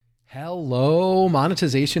Hello,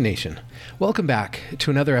 Monetization Nation. Welcome back to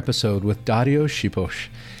another episode with Dario Sipos.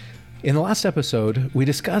 In the last episode, we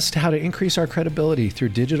discussed how to increase our credibility through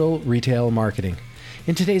digital retail marketing.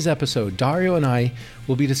 In today's episode, Dario and I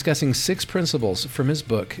will be discussing 6 principles from his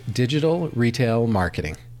book, Digital Retail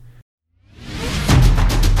Marketing.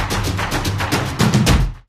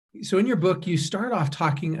 So in your book, you start off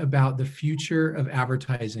talking about the future of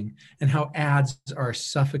advertising and how ads are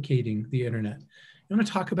suffocating the internet. You want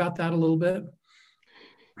to talk about that a little bit?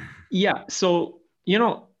 Yeah. So,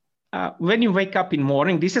 when you wake up in the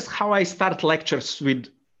morning, this is how I start lectures with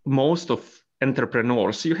most of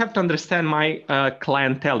entrepreneurs. You have to understand my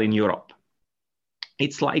clientele in Europe.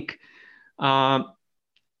 It's like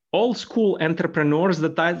old school entrepreneurs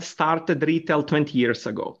that started retail 20 years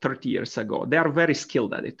ago, 30 years ago. They are very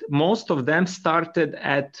skilled at it. Most of them started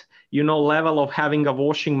at, level of having a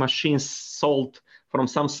washing machine sold from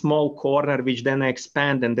some small corner, which then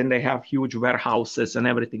expand, and then they have huge warehouses and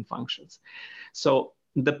everything functions. So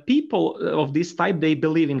the people of this type, they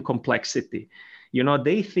believe in complexity.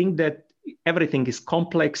 They think that everything is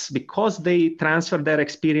complex because they transfer their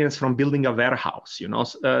experience from building a warehouse.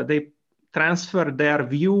 They transfer their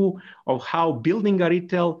view of how building a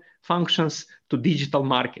retail functions to digital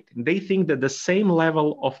marketing. They think that the same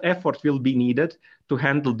level of effort will be needed to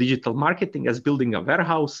handle digital marketing as building a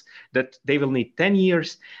warehouse, that they will need 10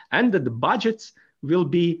 years, and that the budgets will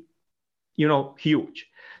be, huge.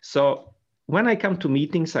 So when I come to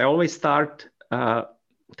meetings, I always start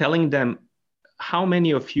telling them, how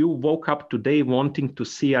many of you woke up today wanting to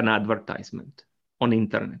see an advertisement on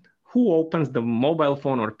internet? Who opens the mobile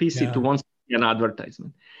phone or PC to want to see an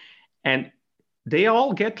advertisement? And they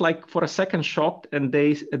all get for a second shocked, and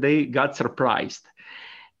they got surprised.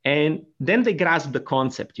 And then they grasp the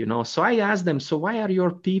concept, So I asked them, so why are your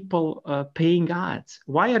people paying ads?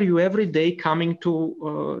 Why are you every day coming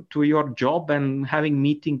to your job and having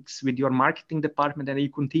meetings with your marketing department, and you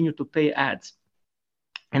continue to pay ads?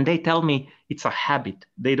 And they tell me it's a habit.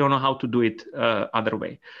 They don't know how to do it other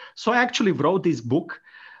way. So I actually wrote this book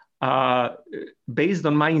based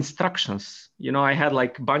on my instructions. I had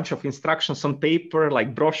a bunch of instructions on paper,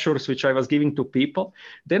 like brochures, which I was giving to people.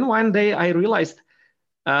 Then one day I realized,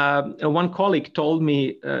 one colleague told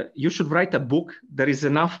me, you should write a book. There is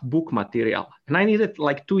enough book material. And I needed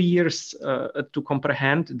 2 years to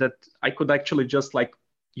comprehend that I could actually just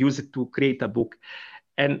use it to create a book.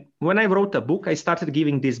 And when I wrote a book, I started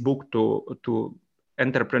giving this book to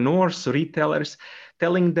entrepreneurs, retailers,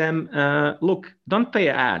 telling them, look, don't pay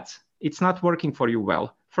ads. It's not working for you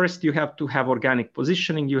well. First, you have to have organic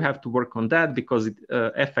positioning. You have to work on that because it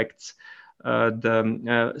affects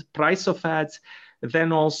the price of ads.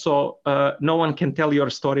 Then also, no one can tell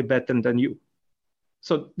your story better than you.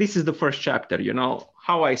 So this is the first chapter,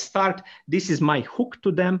 how I start. This is my hook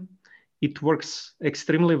to them. It works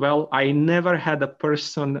extremely well. I never had a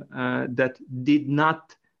person that did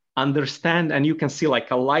not understand, and you can see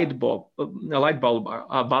a light bulb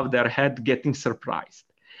above their head getting surprised.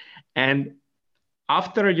 And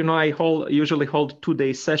after, I usually hold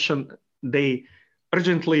 2-day session, they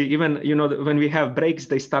urgently, even, when we have breaks,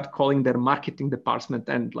 they start calling their marketing department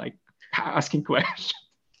and asking questions.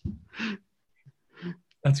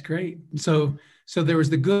 That's great. So there was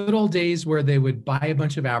the good old days where they would buy a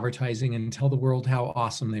bunch of advertising and tell the world how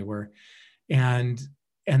awesome they were. And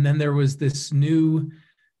then there was this new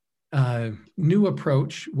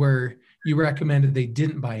approach where you recommended they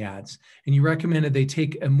didn't buy ads, and you recommended they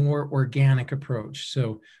take a more organic approach.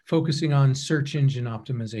 So focusing on search engine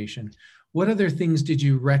optimization. What other things did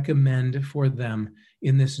you recommend for them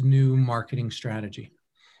in this new marketing strategy?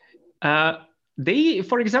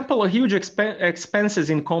 For example, huge expenses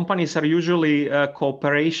in companies are usually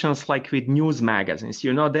cooperations with news magazines.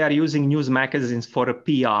 They are using news magazines for a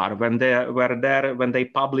PR. When they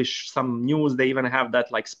publish some news, they even have that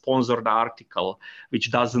sponsored article, which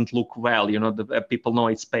doesn't look well. The people know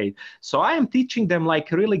it's paid. So I am teaching them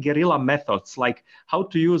really guerrilla methods, how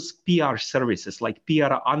to use PR services,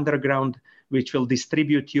 PR Underground, which will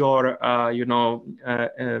distribute your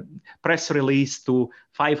press release to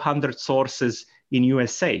 500 sources in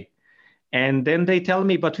USA. And then they tell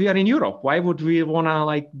me, but we are in Europe. Why would we want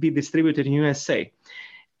to be distributed in USA?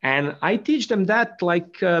 And I teach them that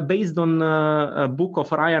based on a book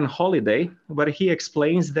of Ryan Holiday, where he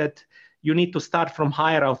explains that you need to start from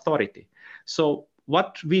higher authority. So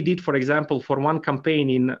what we did, for example, for one campaign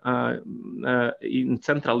in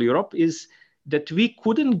Central Europe is that we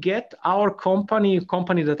couldn't get our company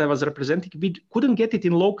that I was representing, we couldn't get it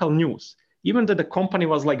in local news, even though the company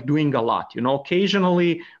was doing a lot.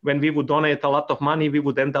 Occasionally when we would donate a lot of money, we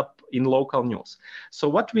would end up in local news. So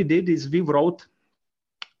what we did is we wrote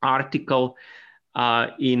article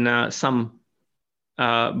in some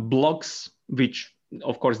blogs, which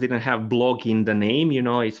of course didn't have blog in the name,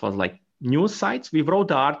 it was like news sites. We wrote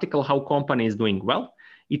the article how company is doing well.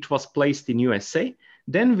 It was placed in USA.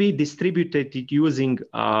 Then we distributed it using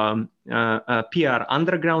a PR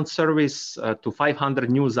underground service to 500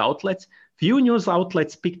 news outlets. Few news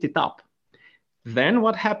outlets picked it up. Then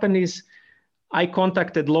what happened is I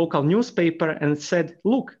contacted local newspaper and said,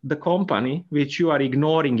 look, the company which you are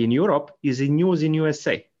ignoring in Europe is in news in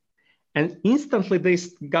USA. And instantly they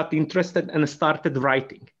got interested and started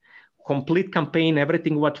writing. Complete campaign,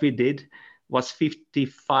 everything what we did was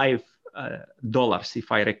 $55,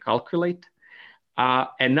 if I recalculate.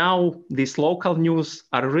 And now these local news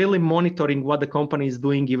are really monitoring what the company is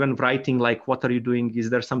doing, even writing like, what are you doing? Is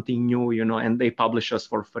there something new, and they publish us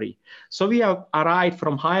for free. So we have arrived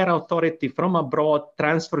from higher authority from abroad,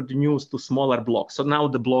 transferred the news to smaller blogs. So now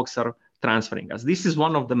the blogs are transferring us. This is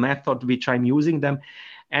one of the methods which I'm using them.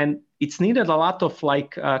 And it's needed a lot of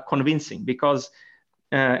convincing, because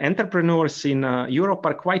entrepreneurs in Europe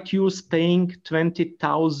are quite used paying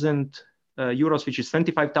 20,000 euros, which is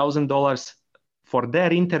 $25,000 for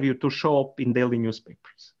their interview to show up in daily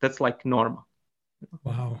newspapers. That's like normal.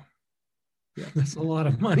 Wow. Yeah. That's a lot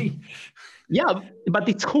of money. Yeah, but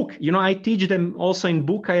it's hook. I teach them also in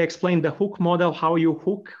book. I explain the hook model, how you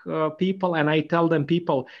hook people, and I tell them,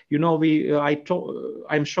 people,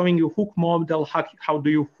 I'm showing you hook model. How do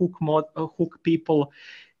you hook people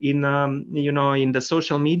in in the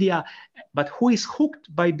social media? But who is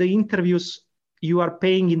hooked by the interviews you are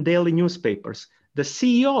paying in daily newspapers? The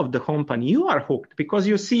CEO of the company. You are hooked because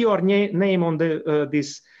you see your name on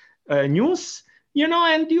this news,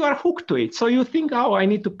 and you are hooked to it. So you think, oh, I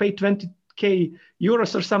need to pay 20K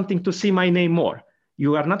euros or something to see my name more.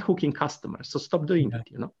 You are not hooking customers. So stop doing that,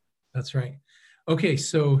 That's right. Okay.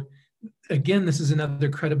 So again, this is another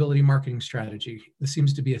credibility marketing strategy. This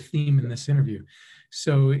seems to be a theme in this interview.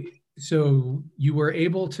 So you were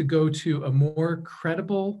able to go to a more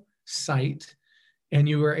credible site, and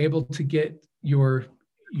you were able to get your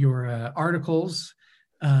articles,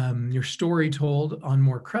 your story told on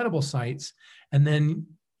more credible sites, and then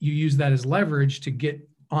you use that as leverage to get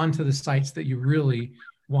onto the sites that you really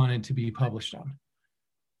wanted to be published on.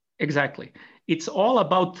 Exactly. It's all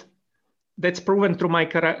about, that's proven through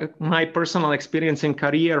my personal experience and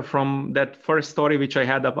career from that first story which I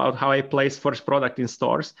had about how I placed first product in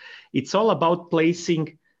stores. It's all about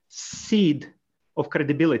placing seed of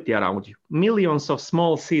credibility around you, millions of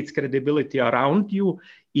small seeds credibility around you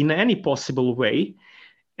in any possible way.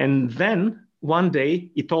 And then one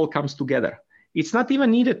day it all comes together. It's not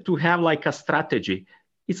even needed to have like a strategy.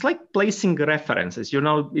 It's like placing references,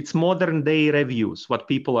 it's modern day reviews, what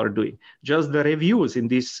people are doing. Just the reviews in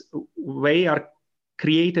this way are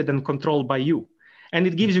created and controlled by you. And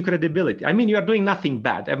it gives you credibility. I mean, you are doing nothing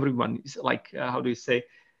bad. Everyone is like, how do you say?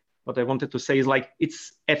 What I wanted to say is like,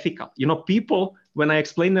 it's ethical. People, when I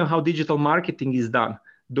explain them how digital marketing is done,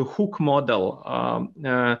 the hook model,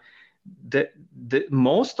 the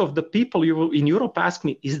most of the people in Europe ask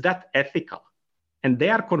me, is that ethical? And they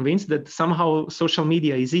are convinced that somehow social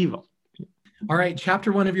media is evil. All right.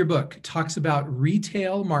 Chapter 1 of your book talks about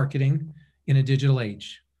retail marketing in a digital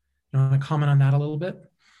age. You want to comment on that a little bit?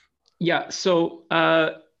 Yeah. So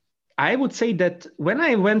I would say that when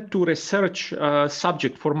I went to research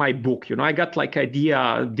subject for my book, I got like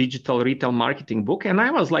idea digital retail marketing book, and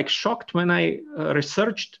I was like shocked when I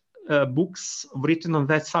researched books written on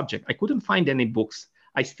that subject. I couldn't find any books.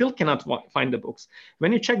 I still cannot find the books.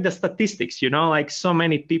 When you check the statistics, like so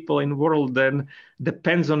many people in the world then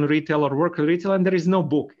depends on retail or work with retail, and there is no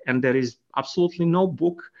book, and there is absolutely no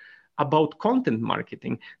book about content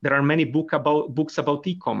marketing. There are many books about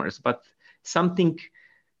e-commerce, but something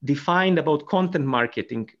defined about content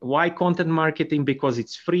marketing. Why content marketing? Because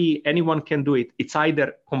it's free. Anyone can do it. It's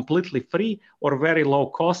either completely free or very low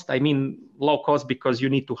cost. I mean, low cost because you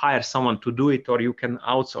need to hire someone to do it, or you can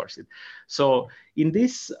outsource it. So in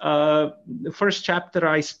this first chapter,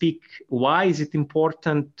 I speak why is it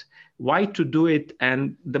important, why to do it.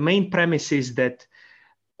 And the main premise is that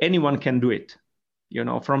anyone can do it.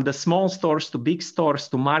 From the small stores to big stores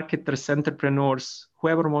to marketers, entrepreneurs,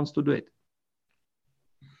 whoever wants to do it.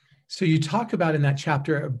 So you talk about in that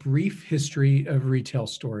chapter a brief history of retail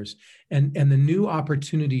stores and the new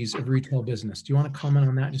opportunities of retail business. Do you want to comment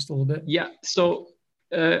on that just a little bit? Yeah. So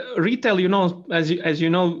retail, as you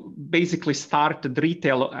know, basically started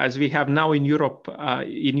retail as we have now in Europe.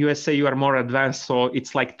 In USA, you are more advanced, so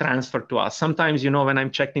it's like transferred to us. Sometimes, when I'm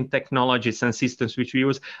checking technologies and systems which we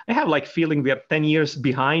use, I have like feeling we are 10 years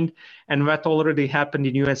behind, and what already happened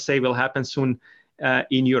in USA will happen soon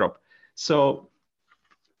in Europe. So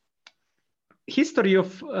history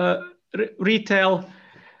of retail,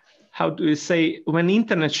 how do you say, when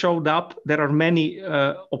internet showed up, there are many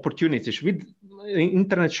opportunities. With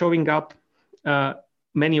internet showing up,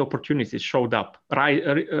 many opportunities showed up,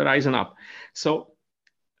 rising up. So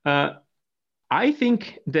I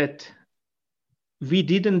think that we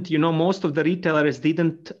didn't, most of the retailers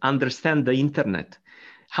didn't understand the internet,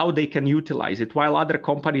 how they can utilize it, while other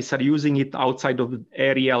companies are using it outside of the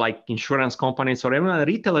area, like insurance companies or even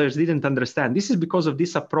retailers didn't understand. This is because of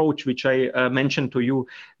this approach, which I mentioned to you,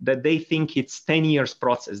 that they think it's 10 years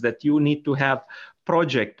process, that you need to have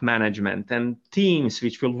project management and teams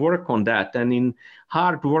which will work on that. And in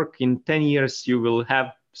hard work, in 10 years, you will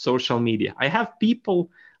have social media. I have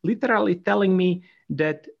people literally telling me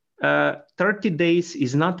that 30 days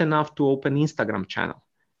is not enough to open Instagram channel.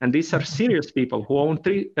 And these are serious people who own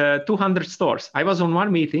 200 stores. I was on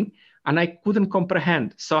one meeting and I couldn't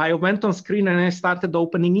comprehend. So I went on screen and I started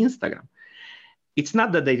opening Instagram. It's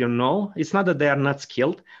not that they don't know. It's not that they are not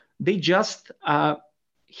skilled. They just,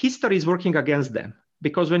 history is working against them.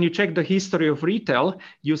 Because when you check the history of retail,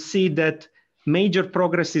 you see that major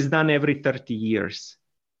progress is done every 30 years.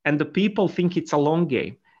 And the people think it's a long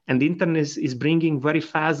game. And the internet is bringing very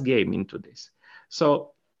fast game into this.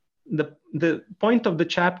 So the point of the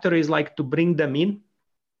chapter is like to bring them in,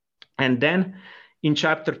 and then in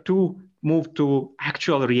chapter 2 move to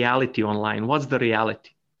actual reality online. What's the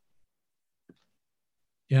reality?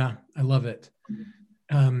 Yeah, I love it.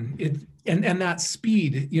 And that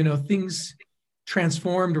speed, things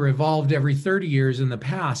transformed or evolved every 30 years in the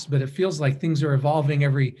past, but it feels like things are evolving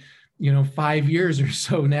every 5 years or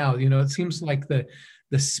so now. It seems like the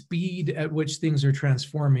speed at which things are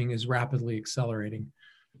transforming is rapidly accelerating.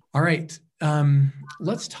 All right,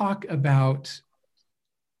 let's talk about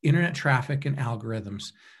internet traffic and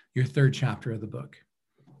algorithms, your third chapter of the book.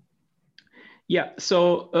 Yeah,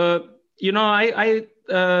 so,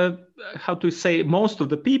 how to say, most of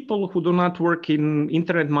the people who do not work in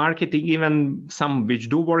internet marketing, even some which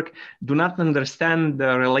do work, do not understand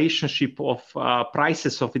the relationship of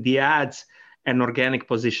prices of the ads and organic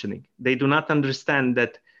positioning. They do not understand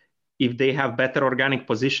that if they have better organic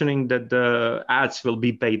positioning, that the ads will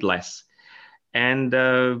be paid less. And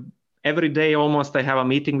every day almost I have a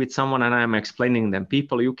meeting with someone and I'm explaining them,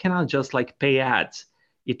 people, you cannot just like pay ads.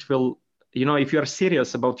 It will, if you're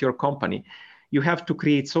serious about your company, you have to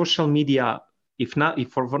create social media, if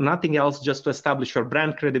for nothing else, just to establish your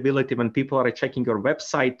brand credibility. When people are checking your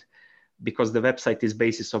website, because the website is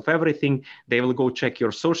basis of everything, they will go check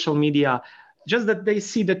your social media, just that they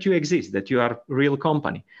see that you exist, that you are a real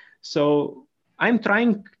company. So I'm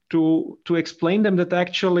trying to explain them that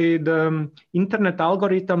actually the internet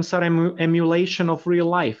algorithms are emulation of real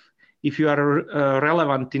life. If you are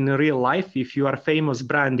relevant in real life, if you are a famous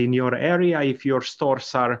brand in your area, if your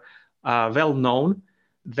stores are well known,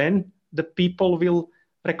 then the people will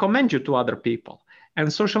recommend you to other people.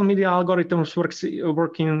 And social media algorithms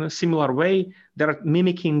work in a similar way. They're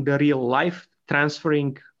mimicking the real life,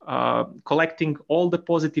 transferring, collecting all the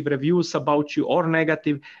positive reviews about you or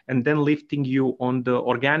negative, and then lifting you on the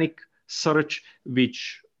organic search,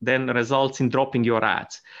 which then results in dropping your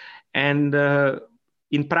ads. And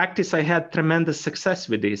in practice, I had tremendous success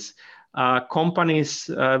with this. Companies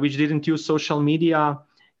which didn't use social media,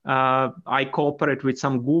 I cooperate with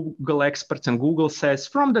some Google experts, and Google says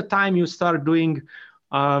from the time you start doing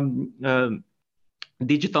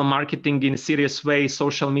digital marketing in a serious way,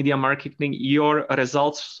 social media marketing, your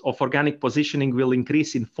results of organic positioning will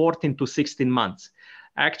increase in 14 to 16 months.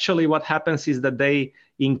 Actually, what happens is that they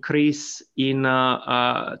increase in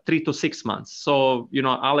 3 to 6 months. So,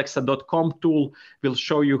 Alexa.com tool will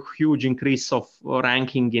show you huge increase of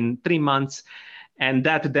ranking in 3 months. And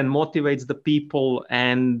that then motivates the people,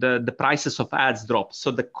 and the prices of ads drop. So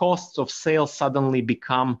the costs of sales suddenly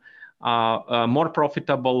become more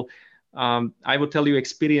profitable. I will tell you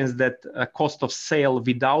experience that cost of sale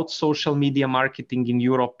without social media marketing in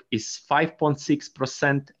Europe is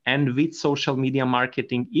 5.6%, and with social media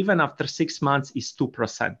marketing, even after 6 months, is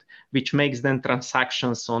 2%, which makes then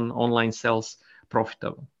transactions on online sales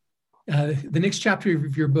profitable. The next chapter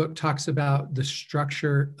of your book talks about the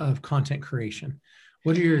structure of content creation.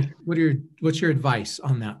 What's your advice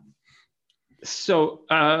on that? So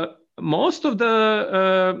most of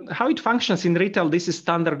the how it functions in retail, this is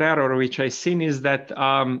standard error which I've seen, is that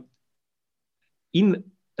in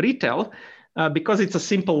retail, because it's a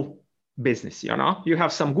simple business, you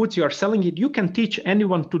have some goods, you are selling it, you can teach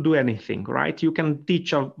anyone to do anything, right? You can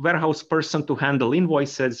teach a warehouse person to handle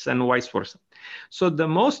invoices and vice versa. So the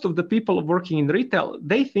most of the people working in retail,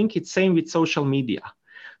 they think it's same with social media.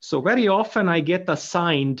 So very often I get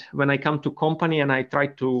assigned, when I come to company and I try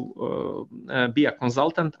to be a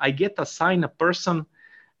consultant, I get assigned a person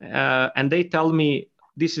and they tell me,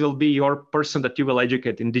 this will be your person that you will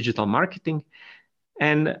educate in digital marketing.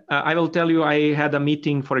 And I will tell you, I had a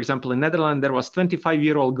meeting, for example, in Netherlands. There was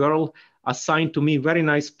 25-year-old girl assigned to me, very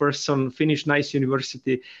nice person, finished nice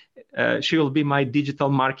university. She will be my digital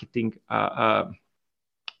marketing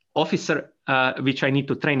officer, which I need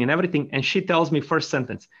to train in everything. And she tells me first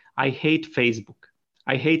sentence, I hate Facebook.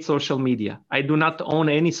 I hate social media. I do not own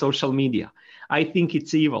any social media. I think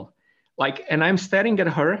it's evil. And I'm staring at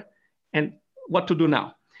her and what to do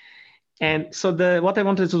now? And so what I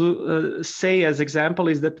wanted to say as example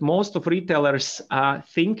is that most of retailers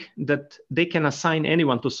think that they can assign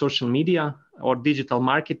anyone to social media or digital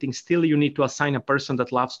marketing. Still, you need to assign a person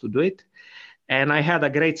that loves to do it. And I had a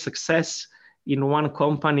great success in one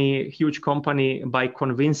company, huge company, by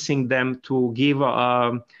convincing them to give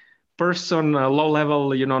a person, a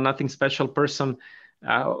low-level, nothing special person,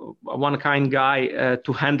 one-kind guy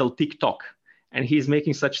to handle TikTok. And he's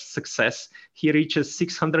making such success. He reaches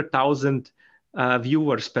 600,000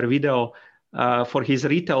 viewers per video for his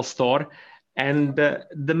retail store. And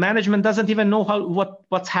the management doesn't even know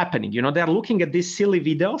what's happening. They're looking at these silly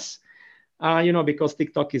videos, because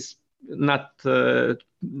TikTok is not,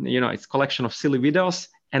 it's a collection of silly videos.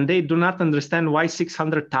 And they do not understand why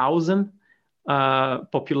 600,000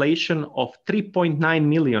 population of 3.9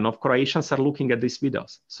 million of Croatians are looking at these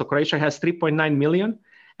videos. So Croatia has 3.9 million.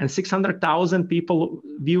 And 600,000 people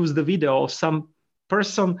views the video of some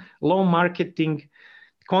person, low marketing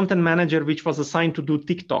content manager, which was assigned to do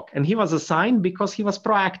TikTok. And he was assigned because he was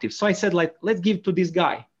proactive. So I said, let's give to this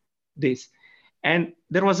guy this. And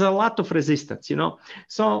there was a lot of resistance,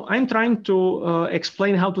 So I'm trying to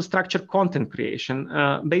explain how to structure content creation.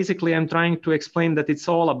 Basically, I'm trying to explain that it's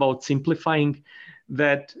all about simplifying,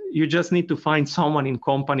 that you just need to find someone in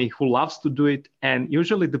company who loves to do it. And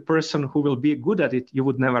usually the person who will be good at it, you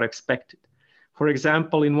would never expect it. For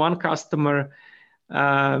example, in one customer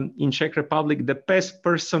in Czech Republic, the best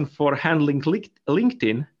person for handling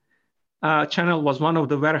LinkedIn channel was one of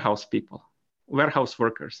the warehouse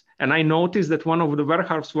workers. And I noticed that one of the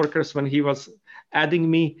warehouse workers, when he was adding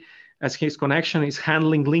me as his connection, is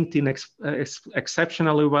handling LinkedIn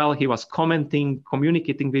exceptionally well. He was commenting,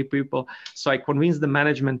 communicating with people. So I convinced the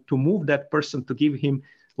management to move that person to give him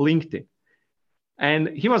LinkedIn. And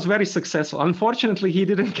he was very successful. Unfortunately, he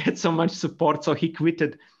didn't get so much support. So he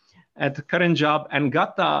quitted at the current job and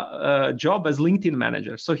got a job as LinkedIn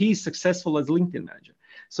manager. So he is successful as LinkedIn manager.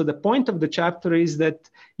 So the point of the chapter is that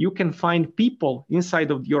you can find people inside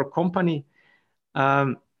of your company.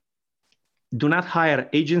 Do not hire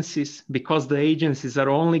agencies, because the agencies are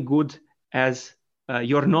only good as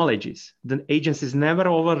your knowledge is. The agencies never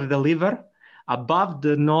over-deliver above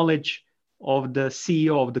the knowledge of the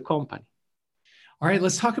CEO of the company. All right,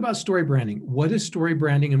 let's talk about story branding. What is story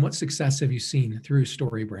branding and what success have you seen through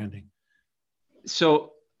story branding?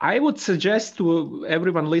 So I would suggest to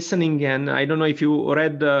everyone listening, and I don't know if you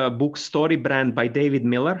read the book Story Brand by David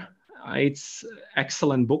Miller. It's an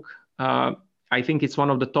excellent book. I think it's one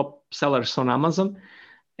of the top sellers on Amazon.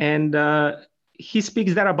 And he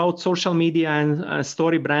speaks there about social media and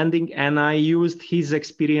story branding. And I used his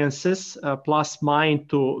experiences plus mine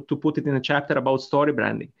to put it in a chapter about story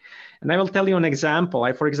branding. And I will tell you an example.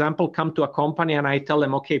 I, for example, come to a company and I tell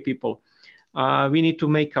them, okay, people, we need to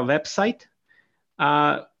make a website.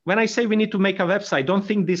 When I say we need to make a website, don't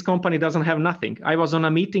think this company doesn't have nothing. I was on a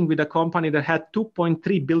meeting with a company that had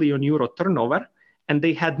 2.3 billion euro turnover, and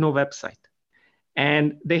they had no website.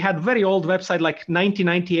 And they had very old website, like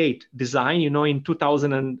 1998 design, in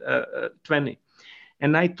 2020.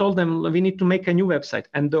 And I told them, we need to make a new website.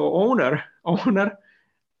 And the owner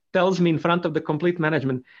tells me in front of the complete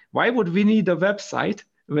management, why would we need a website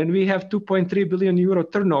when we have 2.3 billion euro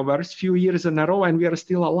turnovers few years in a row and we are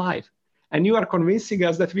still alive? And you are convincing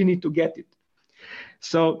us that we need to get it.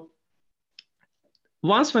 So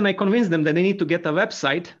once when I convince them that they need to get a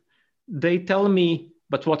website, they tell me,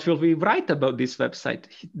 but what will we write about this website?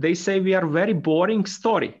 They say, we are very boring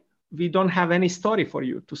story. We don't have any story for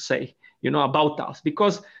you to say, about us,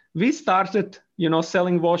 because we started,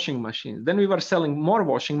 selling washing machines. Then we were selling more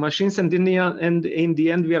washing machines, and in the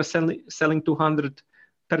end, we are selling 200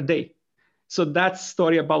 per day. So that's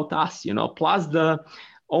story about us, Plus the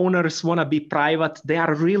owners want to be private. They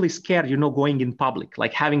are really scared, going in public,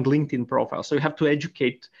 like having LinkedIn profile. So you have to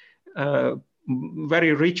educate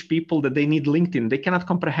very rich people that they need LinkedIn. They cannot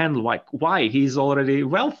comprehend why he's already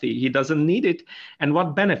wealthy. He doesn't need it. And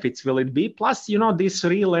what benefits will it be? Plus, these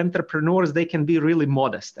real entrepreneurs, they can be really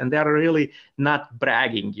modest and they're really not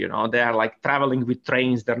bragging. They are like traveling with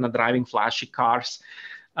trains. They're not driving flashy cars.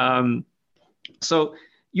 So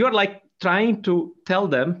you're like trying to tell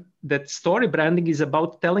them that story branding is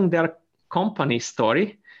about telling their company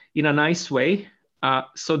story in a nice way.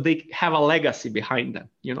 So they have a legacy behind them,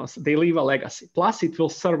 so they leave a legacy. Plus, it will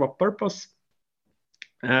serve a purpose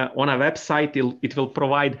on a website. It will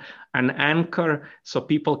provide an anchor so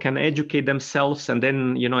people can educate themselves. And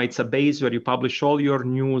then, it's a base where you publish all your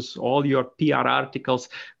news, all your PR articles,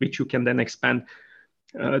 which you can then expand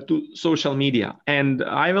to social media. And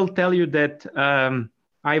I will tell you that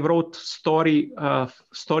I wrote stories, of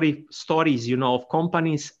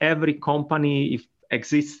companies. Every company, if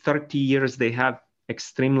exists 30 years, they have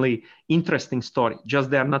extremely interesting story. Just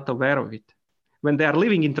they are not aware of it. When they are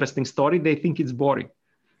living interesting story, they think it's boring.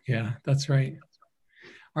 Yeah, that's right.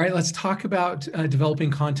 All right, let's talk about developing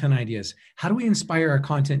content ideas. How do we inspire our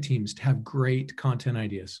content teams to have great content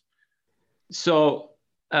ideas? So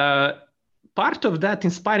part of that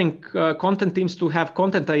inspiring content teams to have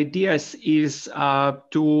content ideas is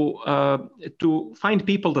to find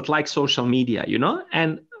people that like social media,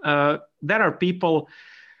 and there are people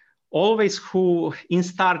always who in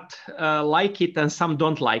start like it and some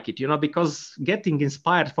don't like it, because getting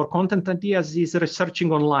inspired for content ideas is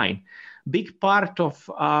researching online. Big part of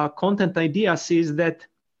content ideas is that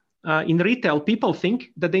in retail, people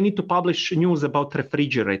think that they need to publish news about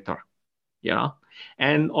refrigerator,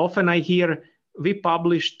 and often I hear we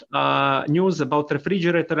published news about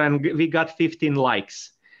refrigerator and we got 15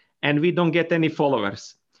 likes and we don't get any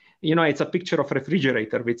followers. It's a picture of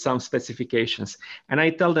refrigerator with some specifications. And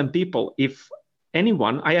I tell them, people, if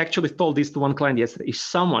anyone, I actually told this to one client yesterday, if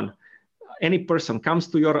any person comes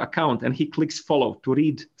to your account and he clicks follow to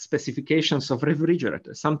read specifications of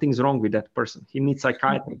refrigerator, something's wrong with that person. He needs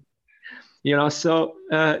psychiatry. So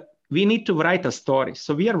we need to write a story.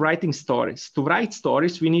 So we are writing stories. To write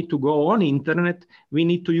stories, we need to go on internet. We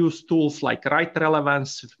need to use tools like Write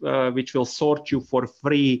Relevance, which will sort you for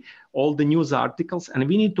free all the news articles. And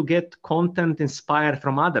we need to get content inspired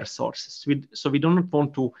from other sources. So we don't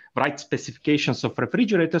want to write specifications of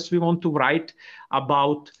refrigerators. We want to write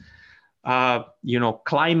about,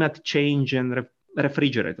 climate change and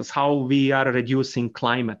refrigerators, how we are reducing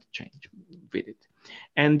climate change with it.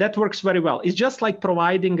 And that works very well. It's just like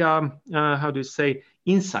providing,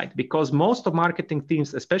 insight, because most of marketing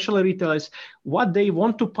teams, especially retailers, what they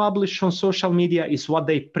want to publish on social media is what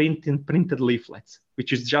they print in printed leaflets,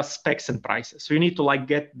 which is just specs and prices. So you need to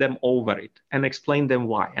get them over it and explain them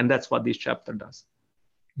why. And that's what this chapter does.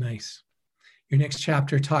 Nice. Your next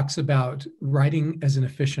chapter talks about writing as an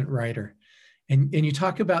efficient writer. And you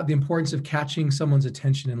talk about the importance of catching someone's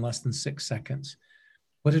attention in less than 6 seconds.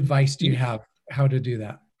 What advice do you have how to do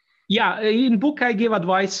that? Yeah, in book I give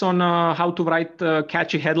advice on how to write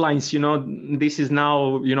catchy headlines. This is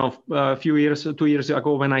now, a few years, 2 years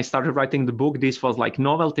ago when I started writing the book, this was like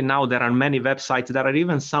novelty. Now there are many websites. There are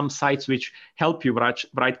even some sites which help you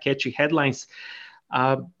write catchy headlines.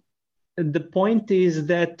 The point is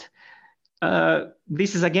that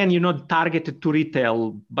this is again, targeted to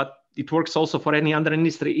retail, but it works also for any other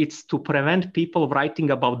industry. It's to prevent people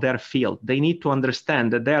writing about their field. They need to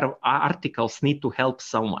understand that their articles need to help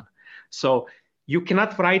someone. So you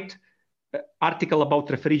cannot write an article about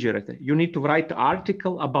refrigerator. You need to write an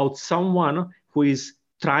article about someone who is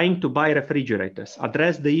trying to buy refrigerators,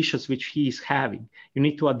 address the issues which he is having. You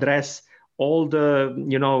need to address all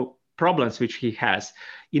the, problems which he has.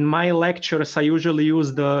 In my lectures, I usually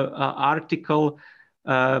use the article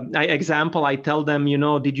I tell them,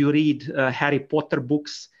 did you read Harry Potter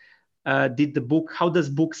books? How does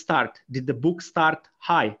book start? Did the book start,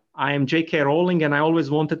 hi, I am J.K. Rowling and I always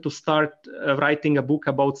wanted to start writing a book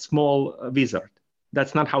about small wizard.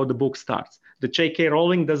 That's not how the book starts. The J.K.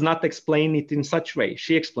 Rowling does not explain it in such way.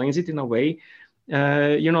 She explains it in a way,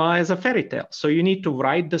 as a fairy tale. So you need to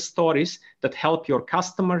write the stories that help your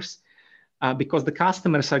customers, because the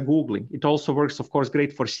customers are Googling. It also works, of course,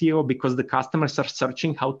 great for SEO because the customers are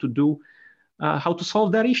searching how to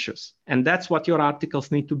solve their issues. And that's what your articles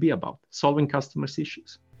need to be about, solving customers'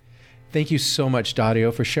 issues. Thank you so much,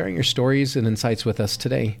 Dario, for sharing your stories and insights with us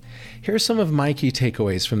today. Here are some of my key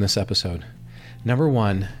takeaways from this episode. Number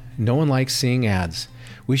 1, no one likes seeing ads.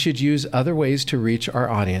 We should use other ways to reach our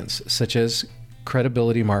audience, such as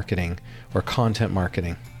credibility marketing or content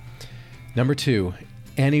marketing. Number 2,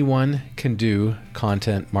 anyone can do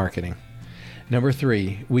content marketing. Number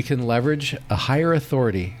 3, we can leverage a higher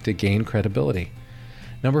authority to gain credibility.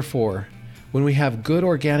 Number 4, When we have good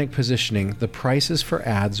organic positioning, the prices for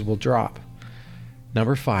ads will drop.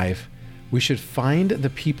 Number 5, we should find the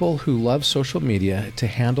people who love social media to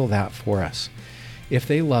handle that for us. If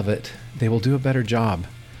they love it, they will do a better job.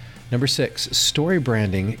 Number 6, story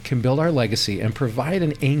branding can build our legacy and provide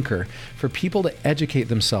an anchor for people to educate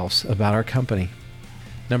themselves about our company.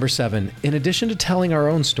 Number 7, in addition to telling our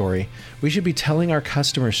own story, we should be telling our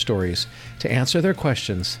customers' stories to answer their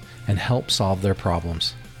questions and help solve their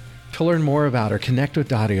problems. To learn more about or connect with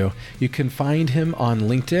Dario, you can find him on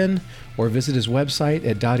LinkedIn or visit his website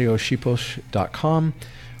at darioshiposh.com,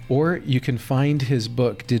 or you can find his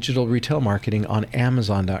book, Digital Retail Marketing, on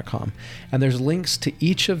Amazon.com. And there's links to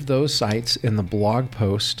each of those sites in the blog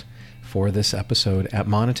post for this episode at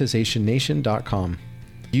monetizationnation.com.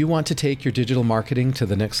 You want to take your digital marketing to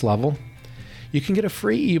the next level? You can get a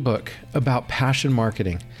free ebook about passion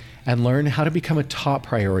marketing and learn how to become a top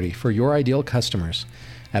priority for your ideal customers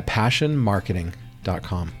at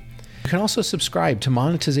passionmarketing.com. You can also subscribe to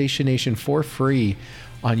Monetization Nation for free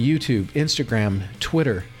on YouTube, Instagram,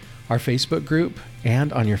 Twitter, our Facebook group,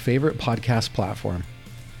 and on your favorite podcast platform.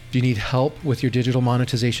 Do you need help with your digital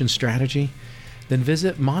monetization strategy? Then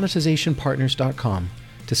visit monetizationpartners.com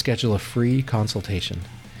to schedule a free consultation.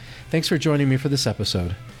 Thanks for joining me for this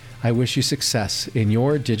episode. I wish you success in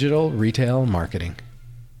your digital retail marketing.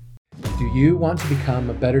 Do you want to become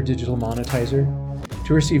a better digital monetizer?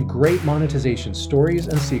 To receive great monetization stories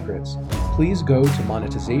and secrets, please go to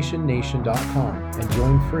monetizationnation.com and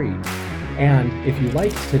join free. And if you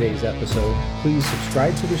liked today's episode, please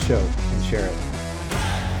subscribe to the show and share it.